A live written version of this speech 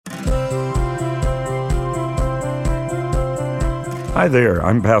Hi there,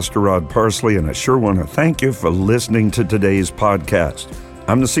 I'm Pastor Rod Parsley, and I sure want to thank you for listening to today's podcast.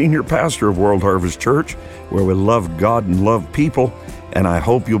 I'm the senior pastor of World Harvest Church, where we love God and love people, and I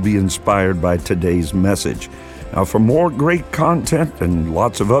hope you'll be inspired by today's message. Now, for more great content and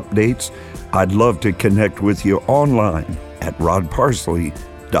lots of updates, I'd love to connect with you online at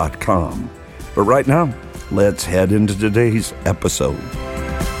rodparsley.com. But right now, let's head into today's episode.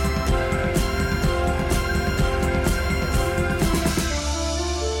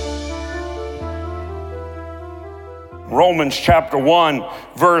 Romans chapter 1,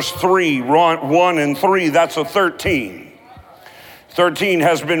 verse 3, 1 and 3, that's a 13. 13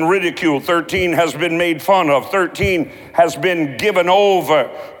 has been ridiculed. 13 has been made fun of. 13 has been given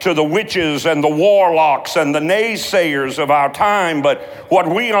over to the witches and the warlocks and the naysayers of our time. But what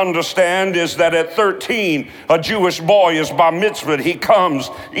we understand is that at 13, a Jewish boy is bar mitzvahed. He comes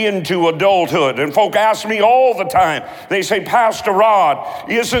into adulthood. And folk ask me all the time, they say, Pastor Rod,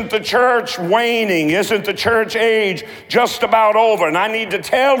 isn't the church waning? Isn't the church age just about over? And I need to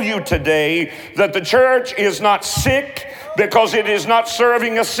tell you today that the church is not sick, because it is not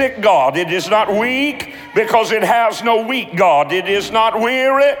serving a sick God. It is not weak because it has no weak God. It is not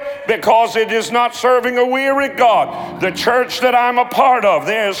weary because it is not serving a weary God. The church that I'm a part of,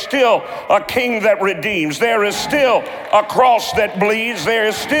 there is still a king that redeems. There is still a cross that bleeds. There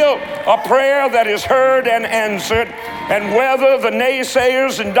is still a prayer that is heard and answered. And whether the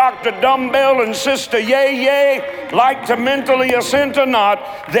naysayers and Dr. Dumbbell and Sister Yay like to mentally assent or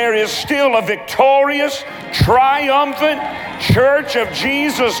not, there is still a victorious, triumphant Church of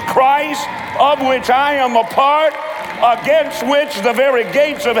Jesus Christ, of which I am a part, against which the very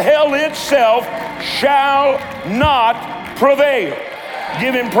gates of hell itself shall not prevail.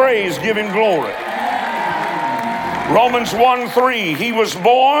 Give him praise, give him glory. Romans 1:3, he was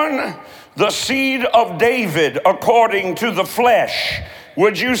born the seed of David according to the flesh.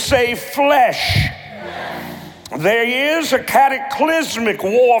 Would you say flesh? There is a cataclysmic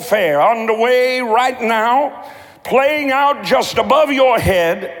warfare underway right now, playing out just above your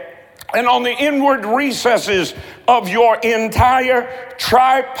head and on the inward recesses of your entire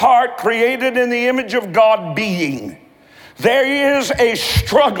tripart created in the image of God being. There is a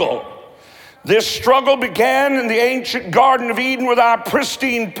struggle. This struggle began in the ancient Garden of Eden with our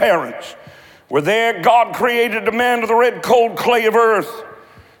pristine parents, where there God created a man of the red cold clay of earth.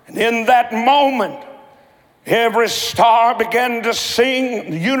 And in that moment, every star began to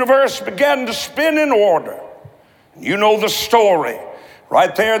sing, the universe began to spin in order. You know the story.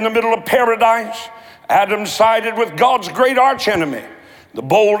 Right there in the middle of paradise, Adam sided with God's great archenemy. The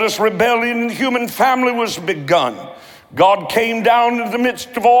boldest rebellion in the human family was begun. God came down in the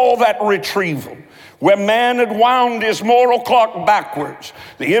midst of all that retrieval, where man had wound his moral clock backwards.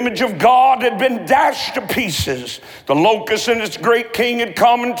 The image of God had been dashed to pieces. The locust and its great king had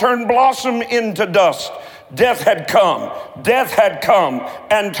come and turned blossom into dust. Death had come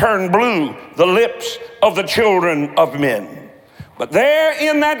and turned blue the lips of the children of men. But there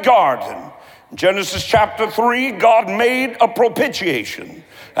in that garden, Genesis chapter 3, God made a propitiation.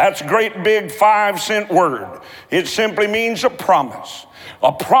 That's a great big 5-cent word. It simply means a promise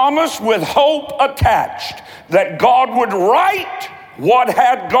with hope attached that God would right what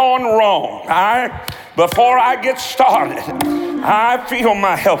had gone wrong. Before I get started, I feel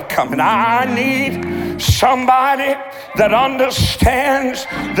my help coming. I need somebody that understands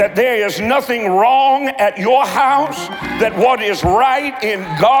that there is nothing wrong at your house, that what is right in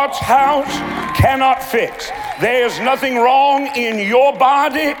God's house cannot fix. There is nothing wrong in your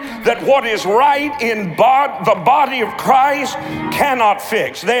body that what is right in the body of Christ cannot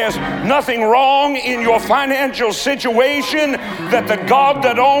fix. There's nothing wrong in your financial situation that the God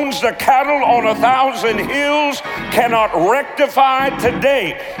that owns the cattle on 1,000 hills cannot rectify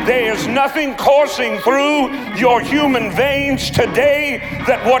today. There is nothing coursing through your human veins today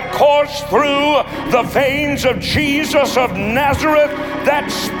that what coursed through the veins of Jesus of Nazareth, that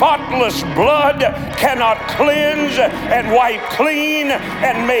spotless blood cannot cleanse and wipe clean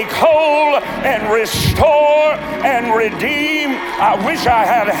and make whole and restore and redeem. I wish I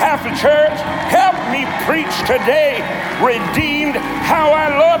had half a church. Help me preach today. Redeemed, how I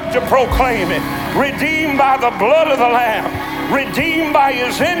love to proclaim it. Redeemed by the blood of the Lamb. Redeemed by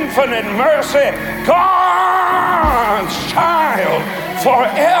his infinite mercy. God's child.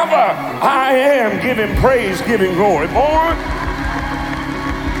 Forever I am. Give him praise, give him glory. Born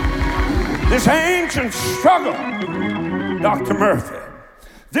this ancient struggle, Dr. Murphy,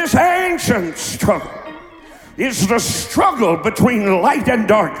 this ancient struggle is the struggle between light and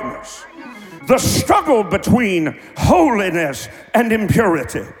darkness, the struggle between holiness and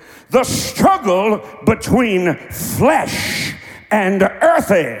impurity, the struggle between flesh and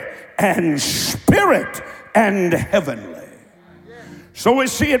earthy and spirit and heavenly. So we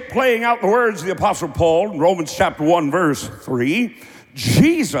see it playing out in the words of the Apostle Paul in Romans chapter 1, verse 3.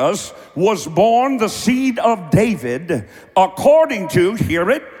 Jesus was born the seed of David according to, hear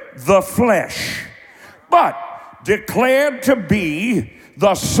it, the flesh, but declared to be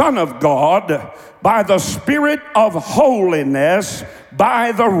the Son of God by the Spirit of holiness,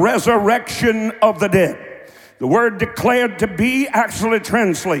 by the resurrection of the dead. The word declared to be actually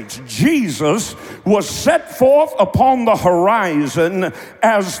translates, Jesus was set forth upon the horizon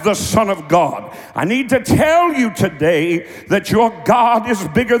as the Son of God. I need to tell you today that your God is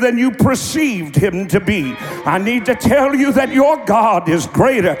bigger than you perceived him to be. I need to tell you that your God is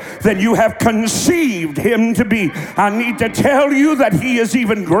greater than you have conceived him to be. I need to tell you that he is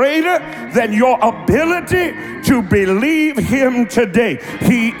even greater than your ability to believe him today.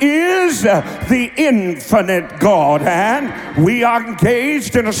 He is the infinite God, and we are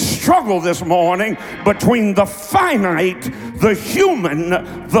engaged in a struggle this morning between the finite, the human,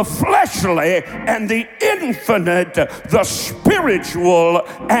 the fleshly, and the infinite, the spiritual,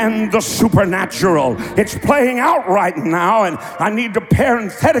 and the supernatural. It's playing out right now, and I need to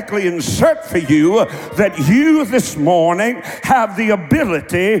parenthetically insert for you that you this morning have the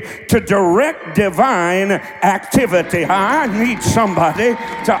ability to direct divine activity. I need somebody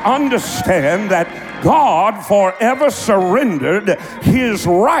to understand that God forever surrendered his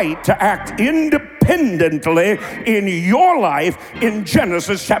right to act independently in your life in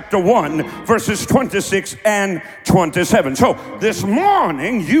Genesis chapter 1, verses 26 and 27. So this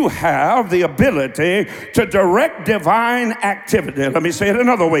morning you have the ability to direct divine activity. Let me say it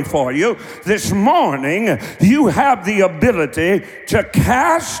another way for you. This morning you have the ability to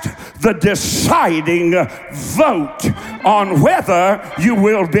cast the deciding vote on whether you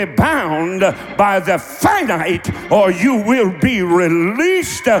will be bound by the finite or you will be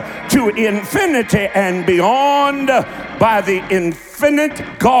released to infinity and beyond by the infinite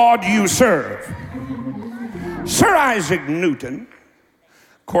God you serve. Sir Isaac Newton,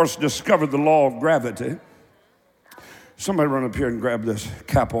 of course, discovered the law of gravity. Somebody run up here and grab this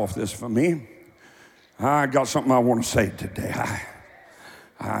cap off this for me. I got something I want to say today.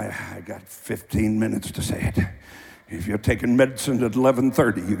 I got 15 minutes to say it. If you're taking medicine at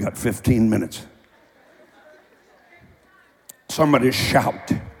 11:30, you got 15 minutes. Somebody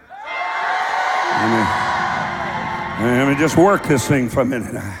shout. Let me just work this thing for a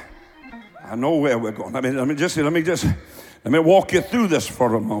minute. I know where we're going. Let me walk you through this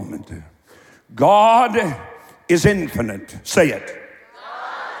for a moment. God is infinite. Say it.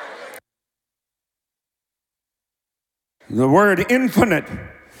 The word infinite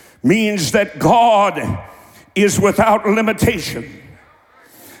means that God is without limitation,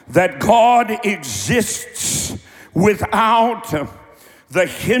 that God exists without the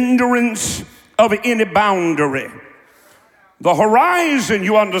hindrance of any boundary. The horizon,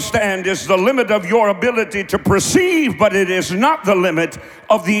 you understand, is the limit of your ability to perceive, but it is not the limit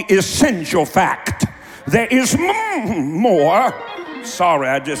of the essential fact. There is more. Sorry,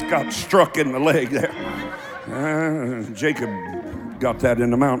 I just got struck in the leg there. Jacob got that in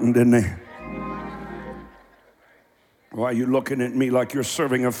the mountain, didn't he? Why are you looking at me like you're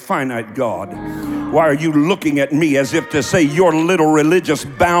serving a finite God? Why are you looking at me as if to say your little religious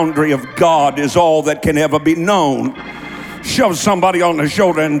boundary of God is all that can ever be known? Shove somebody on the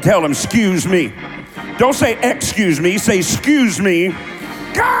shoulder and tell them, excuse me. Don't say excuse me, say excuse me.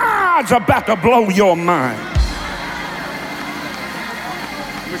 God's about to blow your mind.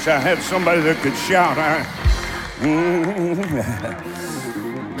 Wish I had somebody that could shout.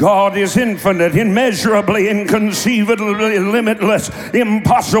 God is infinite, immeasurably, inconceivably limitless,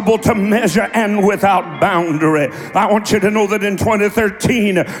 impossible to measure, and without boundary. I want you to know that in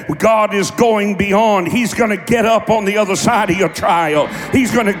 2013, God is going beyond. He's going to get up on the other side of your trial.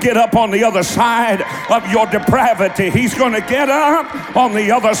 He's going to get up on the other side of your depravity. He's going to get up on the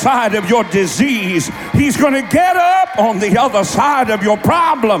other side of your disease. He's going to get up on the other side of your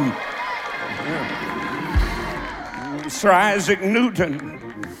problem. Sir Isaac Newton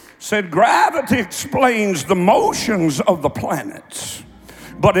said gravity explains the motions of the planets,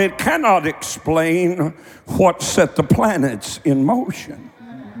 but it cannot explain what set the planets in motion.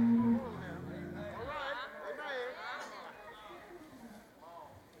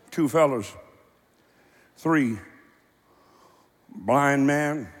 Two fellas, three, blind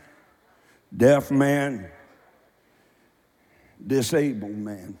man, deaf man, disabled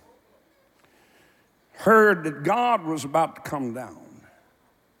man, heard that God was about to come down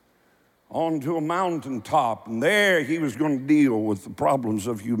onto a mountaintop, and there he was going to deal with the problems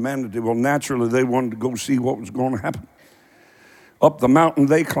of humanity. Well, naturally, they wanted to go see what was going to happen. Up the mountain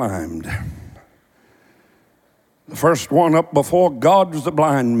they climbed. The first one up before God was the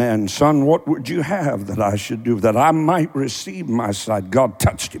blind man. Son, what would you have that I should do that I might receive my sight? God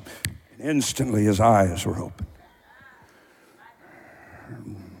touched him, and instantly his eyes were open.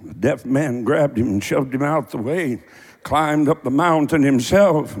 The deaf man grabbed him and shoved him out the way, climbed up the mountain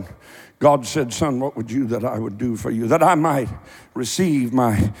himself. God said, son, what would you that I would do for you that I might receive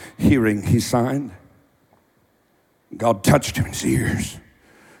my hearing? He signed. God touched him, his ears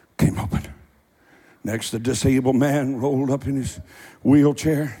came open. Next, the disabled man rolled up in his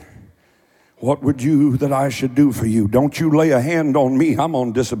wheelchair. What would you that I should do for you? Don't you lay a hand on me. I'm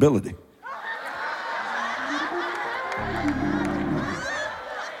on disability.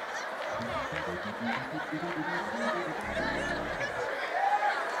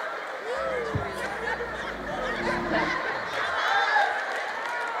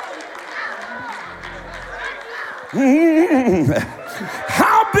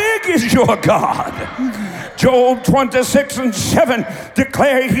 How big is your God? Job 26:7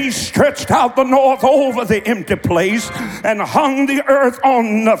 declare he stretched out the north over the empty place and hung the earth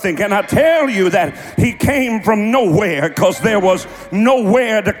on nothing. And I tell you that he came from nowhere because there was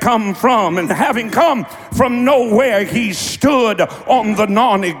nowhere to come from. And having come from nowhere, he stood on the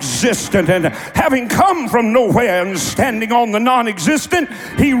non-existent. And having come from nowhere and standing on the non-existent,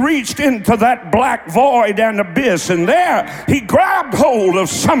 he reached into that black void and abyss. And there he grabbed hold of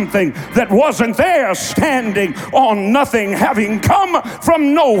something that wasn't there, standing on nothing, having come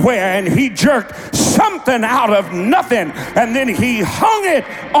from nowhere, and he jerked something out of nothing, and then he hung it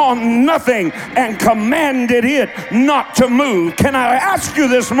on nothing and commanded it not to move. Can I ask you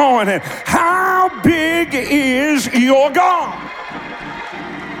this morning, how big is your God?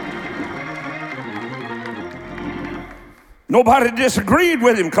 Nobody disagreed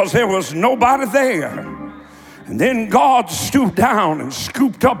with him because there was nobody there. And then God stooped down and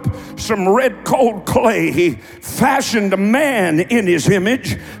scooped up some red cold clay. He fashioned a man in his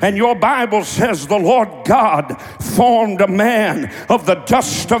image. And your Bible says the Lord God formed a man of the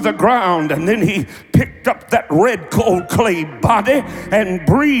dust of the ground. And then he picked up that red cold clay body and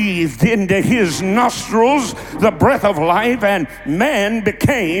breathed into his nostrils the breath of life. And man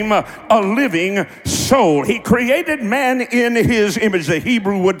became a living soul. He created man in his image. The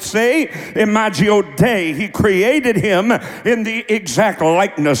Hebrew would say, Imagio Dei. He created him in the exact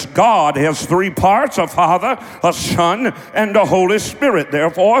likeness. God has three parts, a Father, a Son, and a Holy Spirit.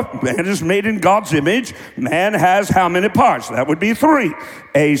 Therefore, man is made in God's image. Man has how many parts? That would be three.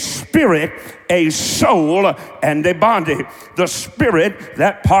 A spirit, a soul, and a body. The spirit,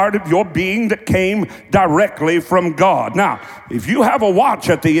 that part of your being that came directly from God. Now, if you have a watch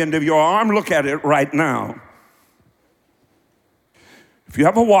at the end of your arm, look at it right now. If you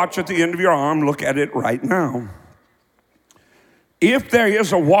have a watch at the end of your arm, look at it right now. If there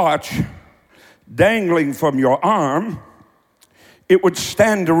is a watch dangling from your arm, it would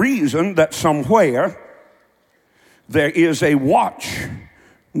stand to reason that somewhere there is a watch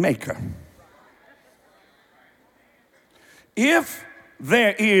maker. If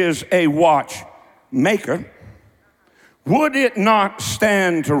there is a watch maker, would it not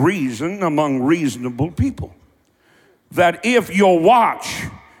stand to reason among reasonable people that if your watch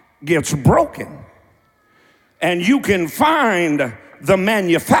gets broken and you can find the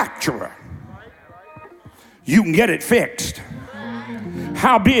manufacturer, you can get it fixed?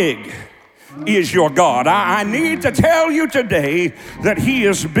 How big is your God? I need to tell you today that he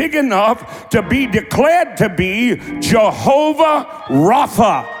is big enough to be declared to be Jehovah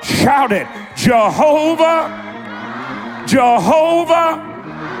Rapha. Shout it. Jehovah,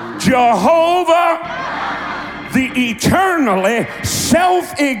 Jehovah, Jehovah, the eternally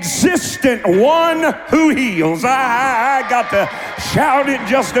self-existent one who heals. I got to shout it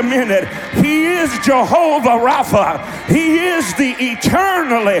just a minute. He is Jehovah Rapha. He is the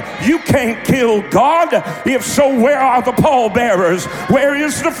eternally. You can't kill God. If so, where are the pallbearers? Where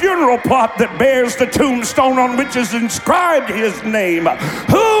is the funeral plot that bears the tombstone on which is inscribed his name?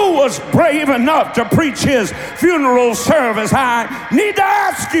 Who was brave enough to preach his funeral service? I need to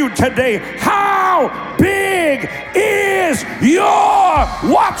ask you today, how big is your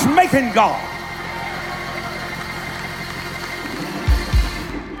watchmaking God?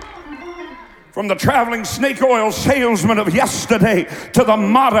 From the traveling snake oil salesman of yesterday to the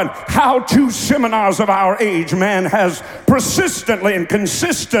modern how-to seminars of our age, man has persistently and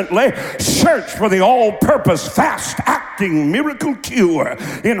consistently searched for the all-purpose, fast-acting miracle cure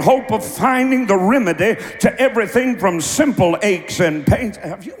in hope of finding the remedy to everything from simple aches and pains.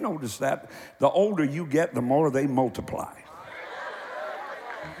 Have you noticed that? The older you get, the more they multiply.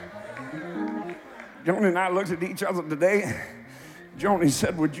 Joan and I looked at each other today, Joni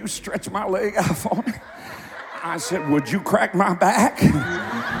said, would you stretch my leg out for me? I said, would you crack my back?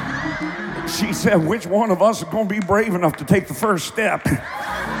 She said, which one of us is going to be brave enough to take the first step?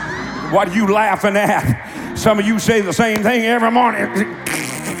 What are you laughing at? Some of you say the same thing every morning.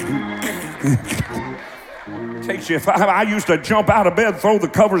 Takes you 5. I used to jump out of bed, throw the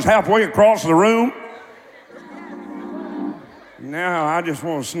covers halfway across the room. Now I just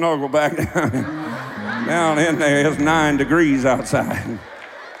want to snuggle back down in there. It's 9 degrees outside.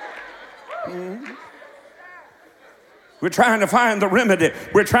 We're trying to find the remedy.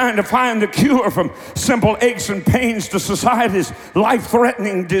 We're trying to find the cure from simple aches and pains to society's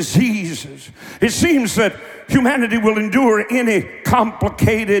life-threatening diseases. It seems that humanity will endure any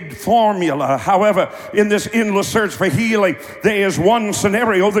complicated formula. However, in this endless search for healing, there is one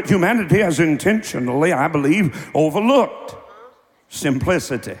scenario that humanity has intentionally, I believe, overlooked.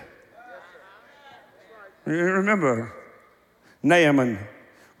 Simplicity. You remember, Naaman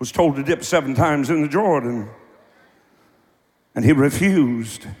was told to dip 7 times in the Jordan. And he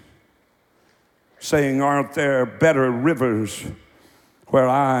refused, saying, aren't there better rivers where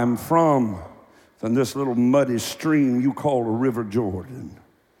I am from than this little muddy stream you call a river Jordan?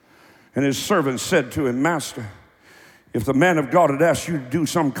 And his servant said to him, Master, if the man of God had asked you to do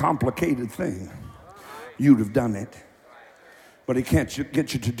some complicated thing, you'd have done it. But he can't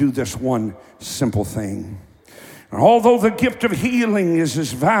get you to do this one simple thing. Although the gift of healing is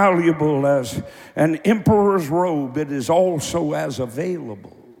as valuable as an emperor's robe, it is also as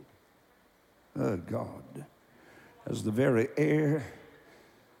available, oh God, as the very air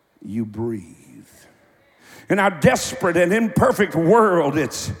you breathe. In our desperate and imperfect world,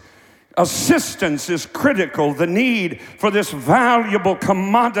 its assistance is critical. The need for this valuable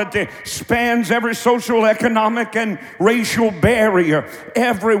commodity spans every social, economic, and racial barrier.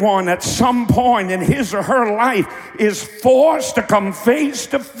 Everyone at some point in his or her life is forced to come face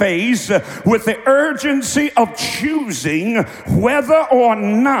to face with the urgency of choosing whether or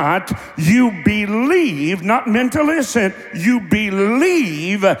not you believe, not mentally listen, you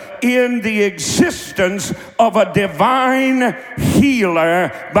believe in the existence of a divine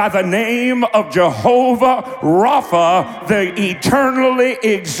healer by the name of Jehovah Rapha, the eternally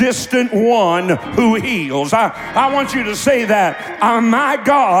existent one who heals. I want you to say that. My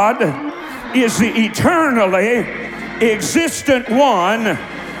God is the eternally existent one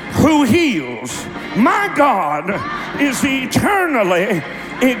who heals. My God is the eternally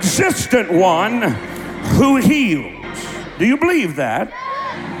existent one who heals. Do you believe that?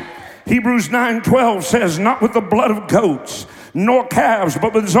 Hebrews 9:12 says, not with the blood of goats nor calves,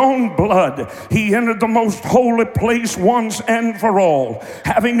 but with his own blood he entered the most holy place once and for all,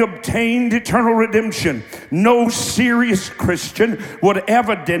 having obtained eternal redemption. No serious Christian would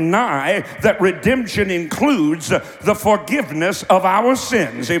ever deny that redemption includes the forgiveness of our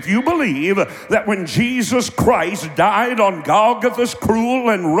sins. If you believe that when Jesus Christ died on Golgotha's cruel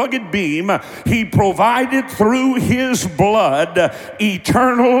and rugged beam, he provided through his blood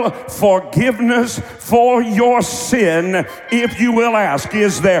eternal forgiveness for your sin, if you will ask,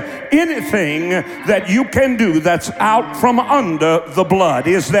 is there anything that you can do that's out from under the blood?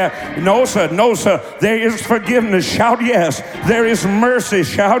 Is there? No, sir. No, sir. There is forgiveness. Shout yes. There is mercy.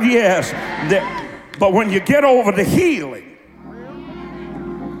 Shout yes. But when you get over the healing,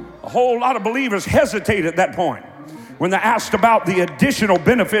 a whole lot of believers hesitate at that point when they're asked about the additional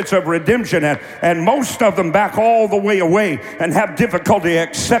benefits of redemption, and most of them back all the way away and have difficulty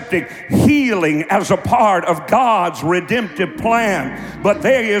accepting healing as a part of God's redemptive plan. But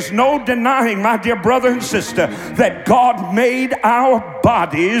there is no denying, my dear brother and sister, that God made our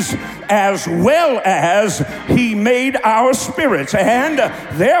bodies as well as he made our spirits, and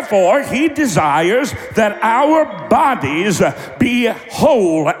therefore he desires that our bodies be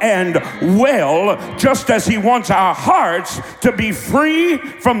whole and well, just as he wants our hearts to be free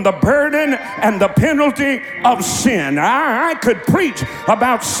from the burden and the penalty of sin. I could preach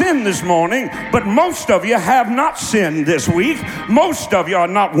about sin this morning, but most of you have not sinned this week. Most of you are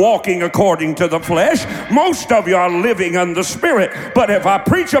not walking according to the flesh. Most of you are living in the Spirit. But if I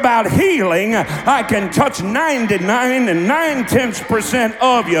preach about healing, I can touch 99 and 9/10%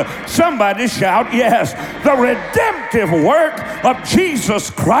 of you. Somebody shout yes. The redemptive work of Jesus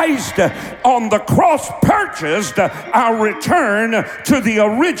Christ on the cross purchased our return to the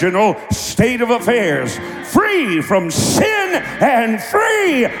original state of affairs. Free from sin and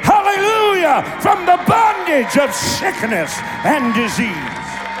free, hallelujah, from the bondage of sickness and disease.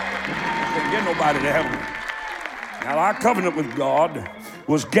 Can't get nobody to heaven. Now, our covenant with God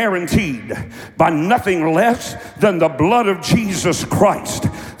was guaranteed by nothing less than the blood of Jesus Christ.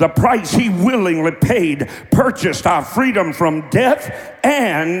 The price he willingly paid purchased our freedom from death,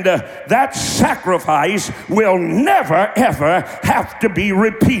 and that sacrifice will never, ever have to be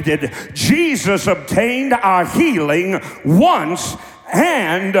repeated. Jesus obtained our healing once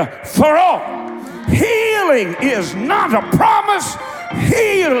and for all. Healing is not a promise.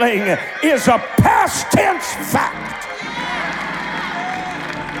 Healing is a past tense fact.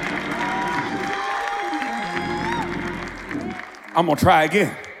 I'm going to try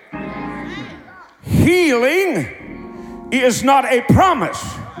again. Healing is not a promise.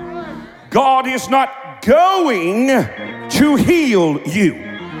 God is not going to heal you.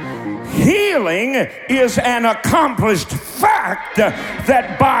 Healing is an accomplished fact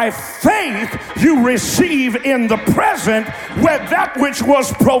that by faith you receive in the present with that which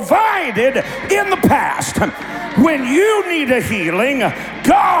was provided in the past. When you need a healing,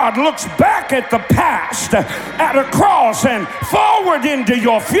 God looks back at the past, at a cross, and forward into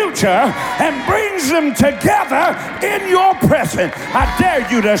your future and brings them together in your present. I dare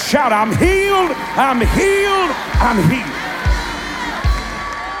you to shout, I'm healed, I'm healed, I'm healed.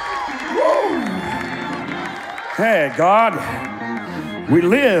 Hey, God, we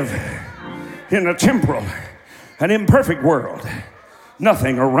live in a temporal and imperfect world.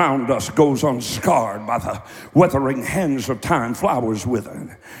 Nothing around us goes unscarred by the weathering hands of time. Flowers wither,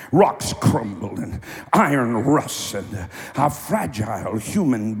 and rocks crumble, and iron rusts, and our fragile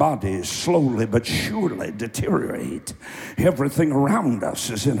human bodies slowly but surely deteriorate. Everything around us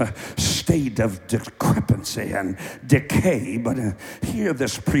is in a state of decrepancy and decay. But hear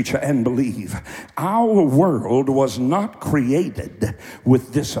this, preacher, and believe. Our world was not created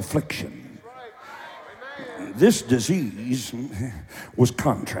with this affliction. This disease was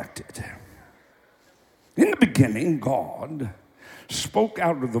contracted. In the beginning, God spoke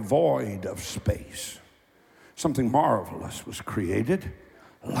out of the void of space. Something marvelous was created,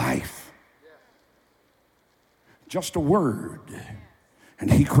 life. Just a word, and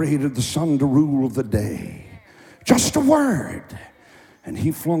he created the sun to rule the day. Just a word, and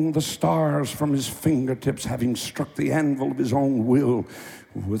he flung the stars from his fingertips, having struck the anvil of his own will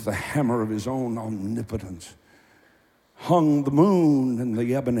with the hammer of his own omnipotence. Hung the moon in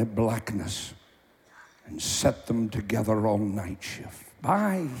the ebony blackness and set them together on night shift.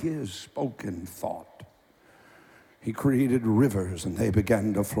 By his spoken thought, he created rivers, and they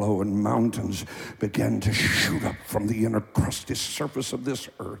began to flow, and mountains began to shoot up from the inner crusty surface of this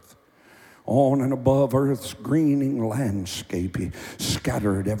earth. On and above earth's greening landscape, he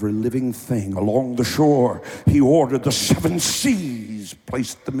scattered every living thing along the shore. He ordered the 7 seas,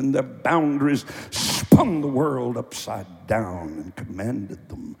 placed them in their boundaries, spun the world upside down, and commanded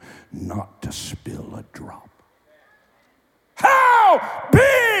them not to spill a drop. How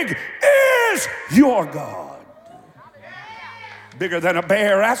big is your God? Bigger than a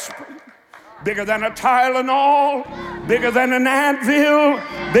Bayer aspirin, bigger than a Tylenol, bigger than an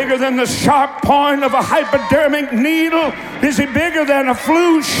Advil, bigger than the sharp point of a hypodermic needle. Is he bigger than a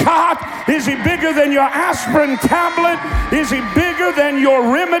flu shot? Is he bigger than your aspirin tablet? Is he bigger than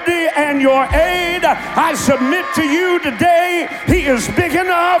your remedy and your aid? I submit to you today, he is big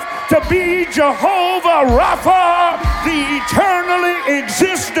enough to be Jehovah Rapha, the eternally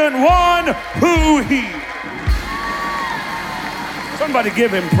existent one who heals. Somebody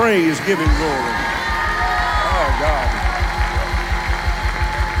give him praise, give him glory. Oh, God.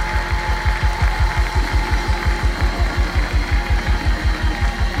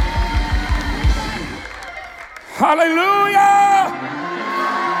 Hallelujah.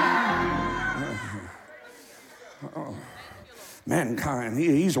 Oh, mankind,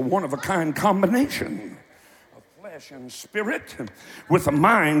 he's a one-of-a-kind combination. Flesh and spirit, with the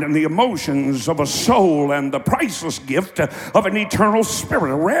mind and the emotions of a soul, and the priceless gift of an eternal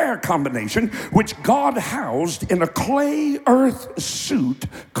spirit, a rare combination which God housed in a clay earth suit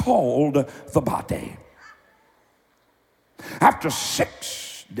called the body. After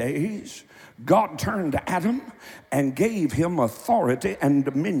 6 days, God turned to Adam and gave him authority and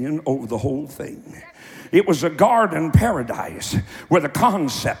dominion over the whole thing. It was a garden paradise where the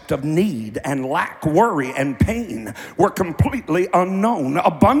concept of need and lack, worry and pain were completely unknown.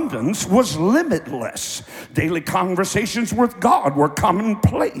 Abundance was limitless. Daily conversations with God were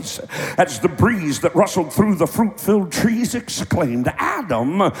commonplace. As the breeze that rustled through the fruit-filled trees exclaimed,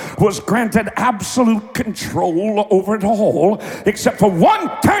 Adam was granted absolute control over it all, except for one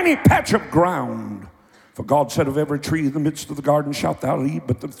tiny patch of ground. For God said, of every tree in the midst of the garden shalt thou eat,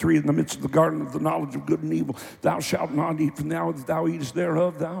 but the tree in the midst of the garden of the knowledge of good and evil thou shalt not eat, from the hour that thou eatest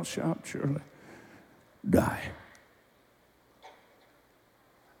thereof thou shalt surely die.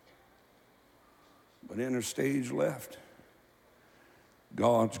 But enter stage left.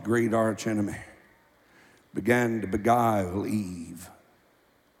 God's great archenemy, began to beguile Eve.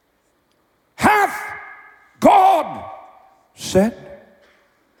 Hath God said?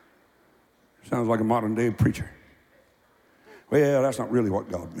 Sounds like a modern day preacher. Well, that's not really what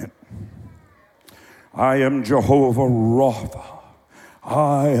God meant. I am Jehovah Rapha.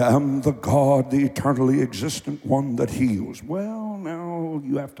 I am the God, the eternally existent one that heals. Well, now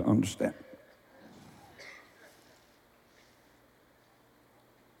you have to understand.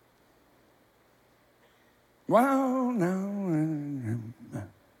 Well, now,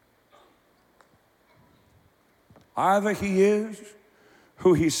 either he is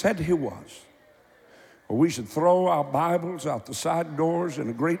who he said he was, or we should throw our Bibles out the side doors in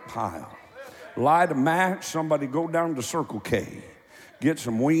a great pile, light a match, somebody go down to Circle K, get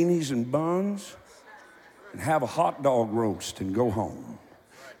some weenies and buns, and have a hot dog roast and go home.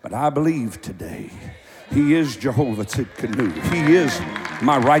 But I believe today he is Jehovah Tzidkenu. He is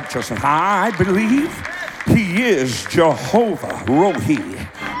my righteousness. I believe he is Jehovah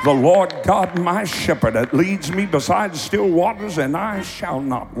Rohi, the Lord God my shepherd that leads me beside still waters, and I shall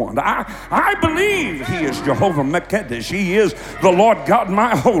not want. I believe he is Jehovah Mekedesh. He is the Lord God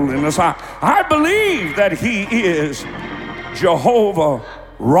my holiness. I believe that he is Jehovah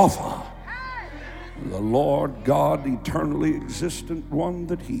Rapha, the Lord God eternally existent one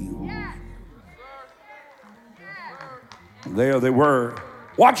that heals. There they were.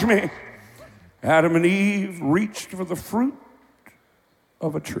 Watch me. Adam and Eve reached for the fruit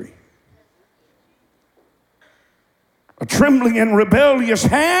of a tree. A trembling and rebellious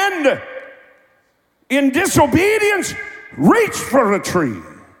hand in disobedience reached for a tree.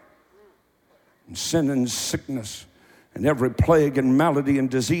 And sin and sickness and every plague and malady and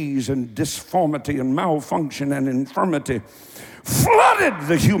disease and disformity and malfunction and infirmity flooded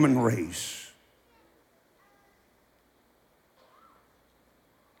the human race.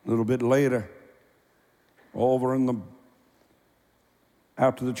 A little bit later,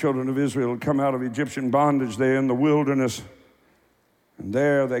 after the children of Israel had come out of Egyptian bondage, they're in the wilderness, and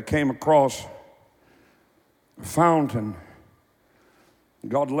there they came across a fountain.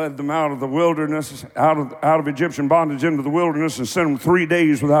 God led them out of the wilderness, out of Egyptian bondage into the wilderness, and sent them 3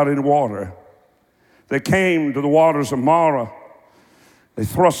 days without any water. They came to the waters of Marah. They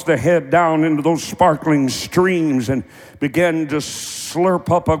thrust their head down into those sparkling streams and began to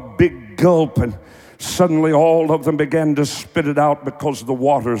slurp up a big gulp, and suddenly all of them began to spit it out because the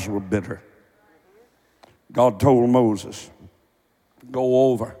waters were bitter. God told Moses, go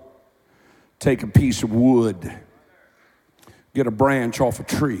over, take a piece of wood, get a branch off a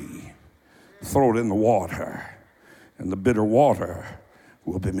tree, throw it in the water, and the bitter water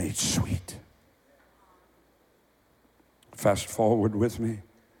will be made sweet. Fast forward with me.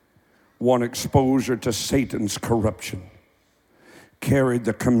 One exposure to Satan's corruption carried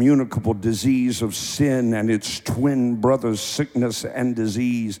the communicable disease of sin and its twin brothers, sickness and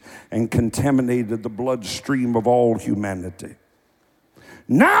disease, and contaminated the bloodstream of all humanity.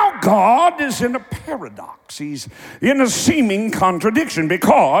 Now God is in a paradox. He's in a seeming contradiction,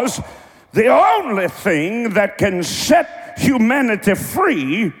 because the only thing that can set humanity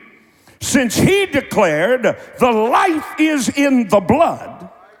free, since he declared the life is in the blood,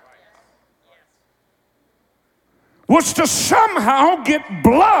 was to somehow get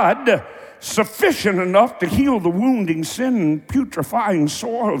blood sufficient enough to heal the wounding, sin, and putrefying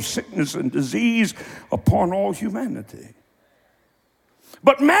sore of sickness and disease upon all humanity.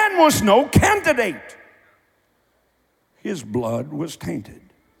 But man was no candidate. His blood was tainted.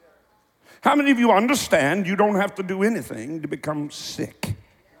 How many of you understand you don't have to do anything to become sick?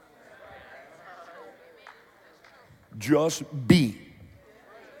 Just be.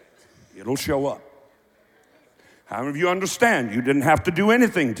 It'll show up. How many of you understand you didn't have to do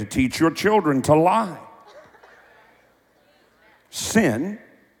anything to teach your children to lie? Sin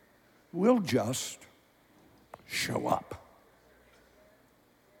will just show up.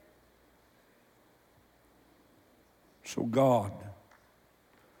 So God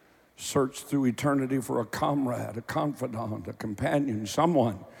searched through eternity for a comrade, a confidant, a companion,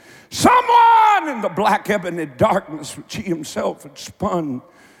 someone in the black ebony darkness which he himself had spun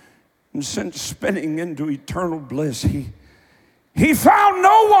and sent spinning into eternal bliss. He found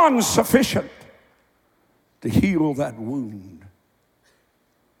no one sufficient to heal that wound.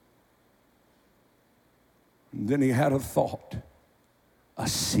 And then he had a thought, a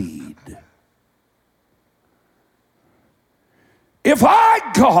seed. If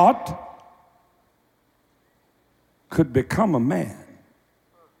I, God, could become a man,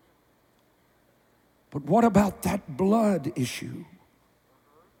 but what about that blood issue?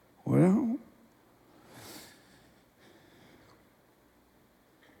 Well,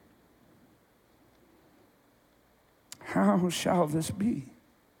 how shall this be,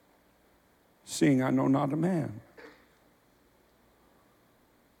 seeing I know not a man?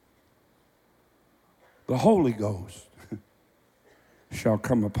 The Holy Ghost shall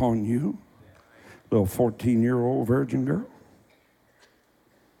come upon you, little 14-year-old virgin girl.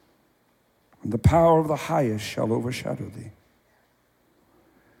 And the power of the highest shall overshadow thee.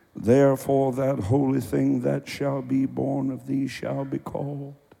 Therefore that holy thing that shall be born of thee shall be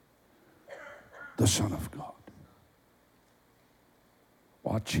called the Son of God.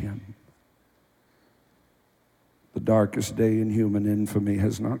 Watch him. The darkest day in human infamy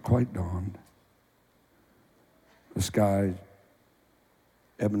has not quite dawned. The sky,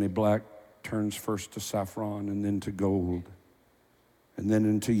 ebony black, turns first to saffron and then to gold and then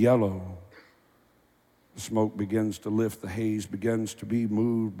into yellow. The smoke begins to lift, the haze begins to be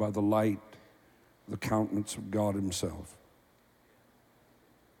moved by the light, the countenance of God himself.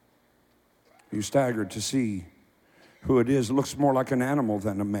 You stagger to see who it is. It looks more like an animal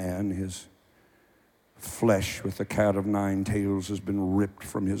than a man. His flesh with the cat of nine tails has been ripped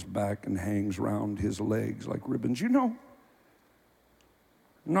from his back and hangs round his legs like ribbons. You know,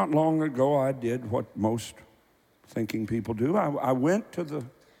 not long ago I did what most thinking people do. I went to the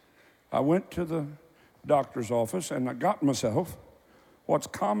doctor's office and I got myself what's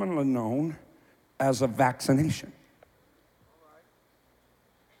commonly known as a vaccination.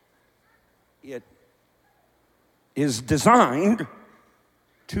 It is designed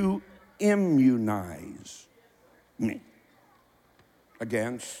to immunize me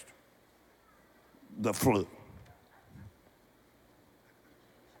against the flu.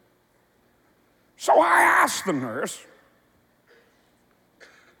 So I asked the nurse.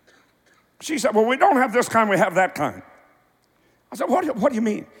 She said, well, we don't have this kind, we have that kind. I said, what do you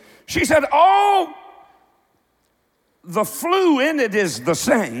mean? She said, oh, the flu in it is the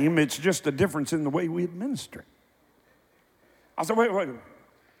same. It's just a difference in the way we administer it. I said, wait.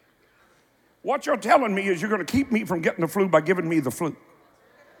 What you're telling me is you're going to keep me from getting the flu by giving me the flu.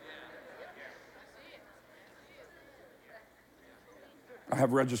 I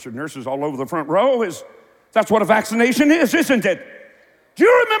have registered nurses all over the front row. That's what a vaccination is, isn't it? Do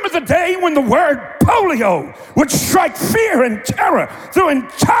you remember the day when the word polio would strike fear and terror through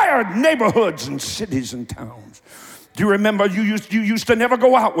entire neighborhoods and cities and towns? Do you remember you used to never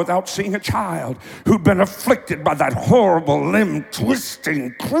go out without seeing a child who'd been afflicted by that horrible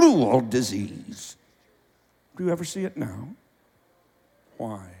limb-twisting, cruel disease? Do you ever see it now?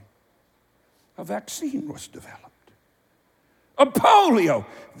 Why? A vaccine was developed. A polio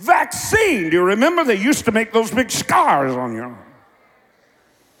vaccine. Do you remember they used to make those big scars on your arm?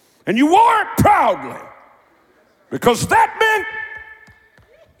 And you wore it proudly because that meant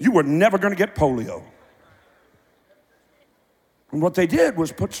you were never going to get polio. And what they did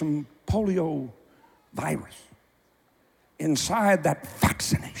was put some polio virus inside that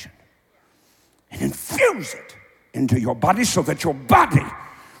vaccination and infuse it into your body so that your body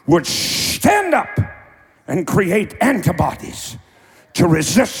would stand up and create antibodies to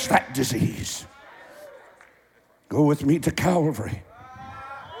resist that disease. Go with me to Calvary.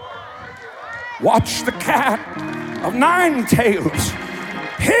 Watch the cat of nine tails.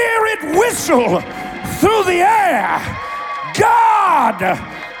 Hear it whistle through the air. God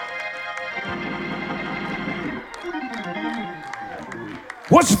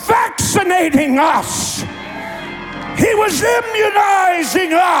was vaccinating us. He was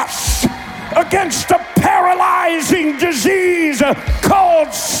immunizing us against a paralyzing disease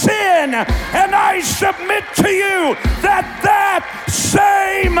called sin. And I submit to you that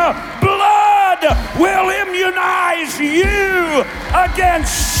same blood will immunize you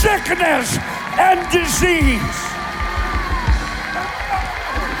against sickness and disease.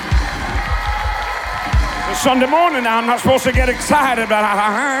 It's Sunday morning now, I'm not supposed to get excited, but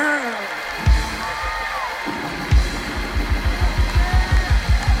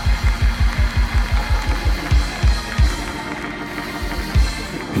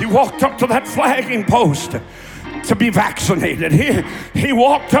he walked up to that flagging post to be vaccinated. He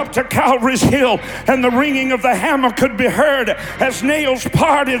walked up to Calvary's Hill, and the ringing of the hammer could be heard as nails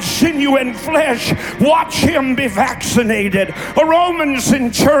parted sinew and flesh. Watch him be vaccinated. A Roman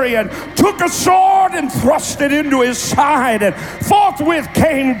centurion took a sword and thrust it into his side, and forthwith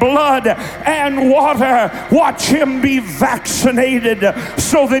came blood and water. Watch him be vaccinated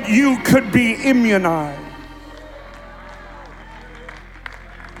so that you could be immunized.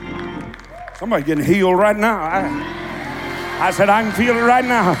 Somebody getting healed right now. I said, I can feel it right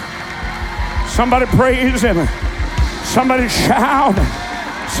now. Somebody praise him. Somebody shout.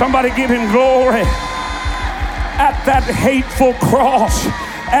 Somebody give him glory. At that hateful cross,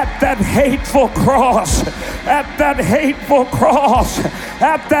 at that hateful cross, at that hateful cross,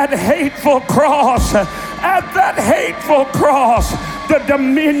 at that hateful cross, at that hateful cross, the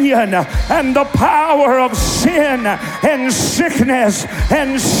dominion and the power of sin and sickness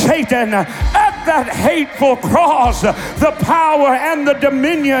and Satan. At that hateful cross, the power and the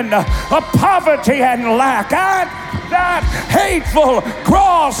dominion of poverty and lack. At that hateful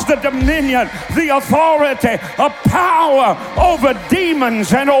cross, the dominion, the authority of power over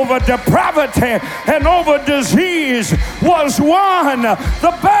demons and over depravity and over disease was won.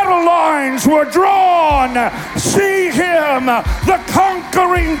 The battle lines were drawn. See him, the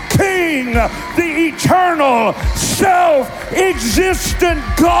conquering King, the eternal, self-existent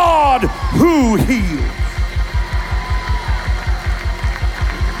God who heals.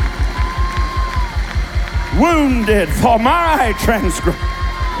 Wounded for my transgression,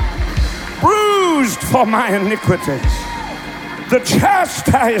 bruised for my iniquities. The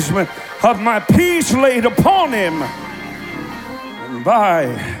chastisement of my peace laid upon him, and by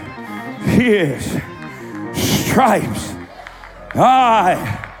his stripes I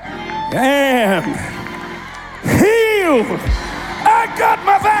am healed. I got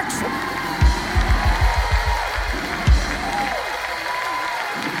my vaccine.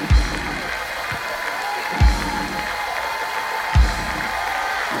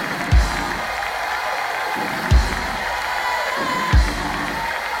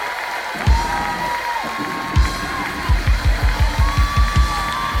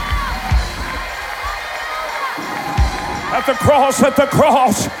 At the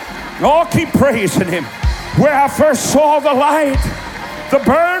cross, oh, keep praising him. Where I first saw the light, the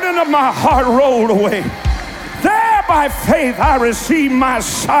burden of my heart rolled away. There by faith I received my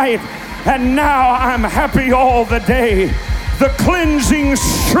sight, and now I'm happy all the day. The cleansing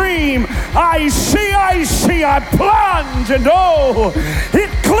stream, I see, I plunge, and oh,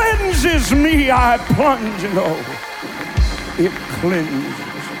 it cleanses me, I plunge, and oh, it cleanses.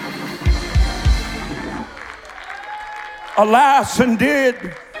 Alas, and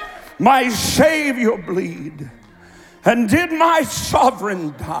did my Savior bleed, and did my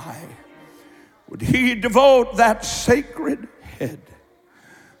sovereign die, would he devote that sacred head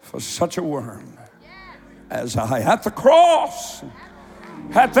for such a worm as I? At the cross,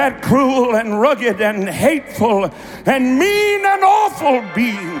 at that cruel and rugged and hateful and mean and awful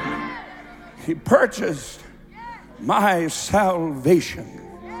being, he purchased my salvation,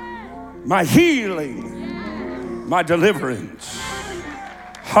 my healing, my deliverance.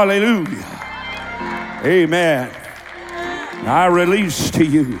 Hallelujah. Amen. I release to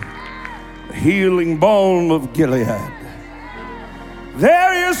you the healing balm of Gilead.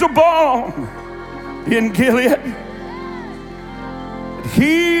 There is a balm in Gilead.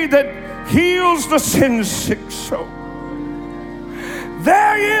 He that heals the sin-sick soul.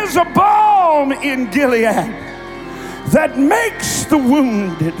 There is a balm in Gilead that makes the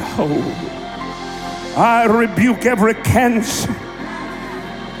wounded whole. I rebuke every cancer,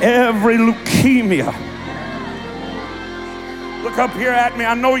 every leukemia. Look up here at me.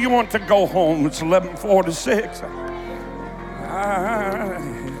 I know you want to go home. It's 11:46.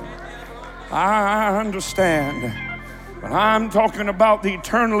 I understand. But I'm talking about the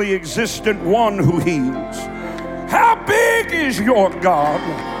eternally existent one who heals. How big is your God?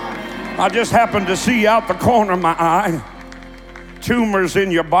 I just happened to see out the corner of my eye tumors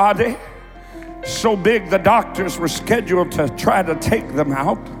in your body. So big the doctors were scheduled to try to take them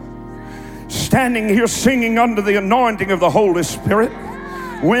out. Standing here singing under the anointing of the Holy Spirit,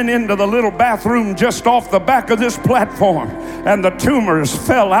 went into the little bathroom just off the back of this platform, and the tumors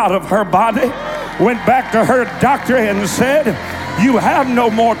fell out of her body. Went back to her doctor and said, "You have no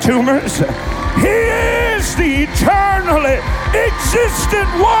more tumors." He is the eternally existent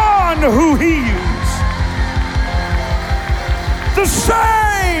one who heals. The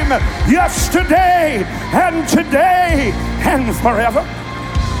same yesterday and today and forever.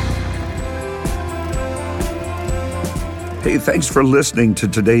 Hey, thanks for listening to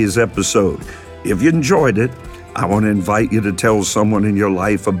today's episode. If you enjoyed it, I want to invite you to tell someone in your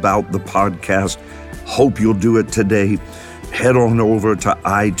life about the podcast. Hope you'll do it today. Head on over to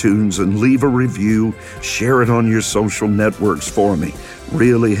iTunes and leave a review. Share it on your social networks for me.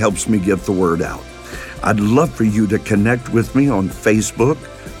 Really helps me get the word out. I'd love for you to connect with me on Facebook,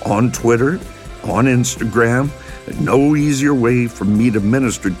 on Twitter, on Instagram. No easier way for me to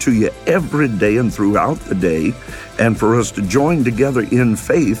minister to you every day and throughout the day, and for us to join together in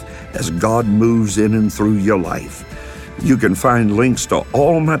faith as God moves in and through your life. You can find links to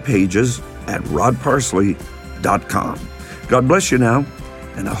all my pages at rodparsley.com. God bless you now,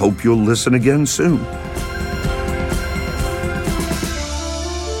 and I hope you'll listen again soon.